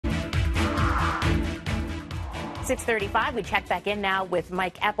6:35, we check back in now with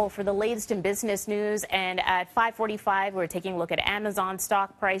Mike Eppel for the latest in business news. And at 5:45, we're taking a look at Amazon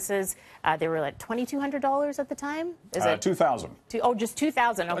stock prices. They were at $2,200 at the time. Is it 2,000? Oh, just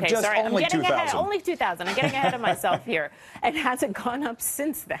 2,000. Okay, just sorry, only I'm getting 2,000. ahead. Only 2,000. I'm getting ahead of myself here. And hasn't gone up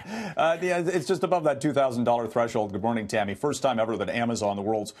since then. Yeah, it's just above that $2,000 threshold. Good morning, Tammy. First time ever that Amazon, the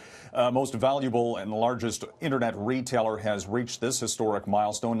world's most valuable and largest internet retailer, has reached this historic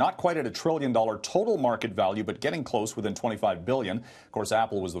milestone. Not quite at $1 trillion total market value, but getting close, within $25 billion. Of course,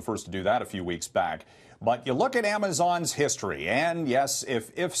 Apple was the first to do that a few weeks back. But you look at Amazon's history, and yes,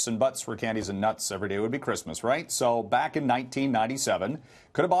 if ifs and buts were candies and nuts, every day would be Christmas, right? So back in 1997,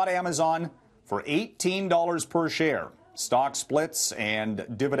 could have bought Amazon for $18 per share. Stock splits and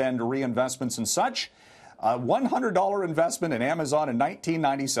dividend reinvestments and such. A $100 investment in Amazon in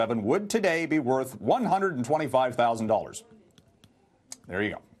 1997 would today be worth $125,000. There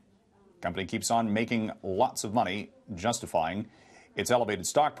you go. Company keeps on making lots of money, justifying its elevated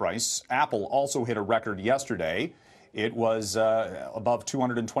stock price. Apple also hit a record yesterday. It was above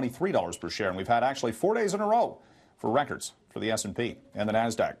 $223 per share, and we've had actually 4 days in a row for records for the S&P and the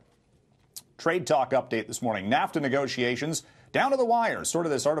NASDAQ. Trade talk update this morning. NAFTA negotiations down to the wire, sort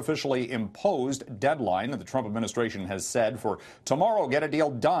of this artificially imposed deadline that the Trump administration has said for tomorrow, get a deal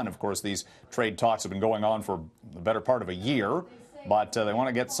done. Of course, these trade talks have been going on for the better part of a year. But they want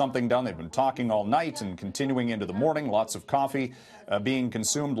to get something done. They've been talking all night and continuing into the morning. Lots of coffee being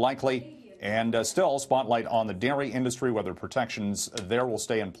consumed likely. And still, spotlight on the dairy industry, whether protections there will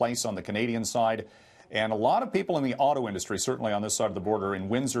stay in place on the Canadian side. And a lot of people in the auto industry, certainly on this side of the border, in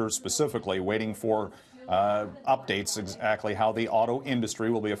Windsor specifically, waiting for updates exactly how the auto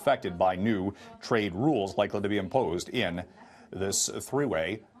industry will be affected by new trade rules likely to be imposed in this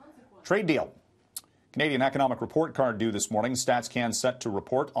three-way trade deal. Canadian Economic Report Card due this morning. StatsCan set to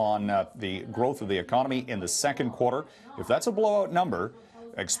report on the growth of the economy in the second quarter. If that's a blowout number,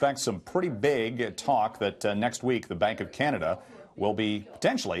 expect some pretty big talk that next week the Bank of Canada will be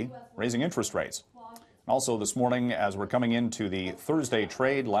potentially raising interest rates. Also this morning, as we're coming into the Thursday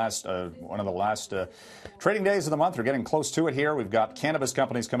trade, one of the last trading days of the month, we're getting close to it here. We've got cannabis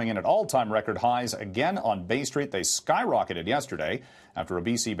companies coming in at all-time record highs again on Bay Street. They skyrocketed yesterday after a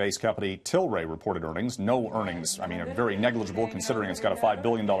BC-based company, Tilray, reported earnings. No earnings, I mean, very negligible considering it's got a $5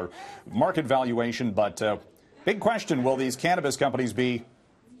 billion market valuation. But big question, will these cannabis companies be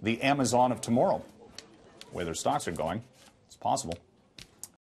the Amazon of tomorrow? The way their stocks are going, it's possible.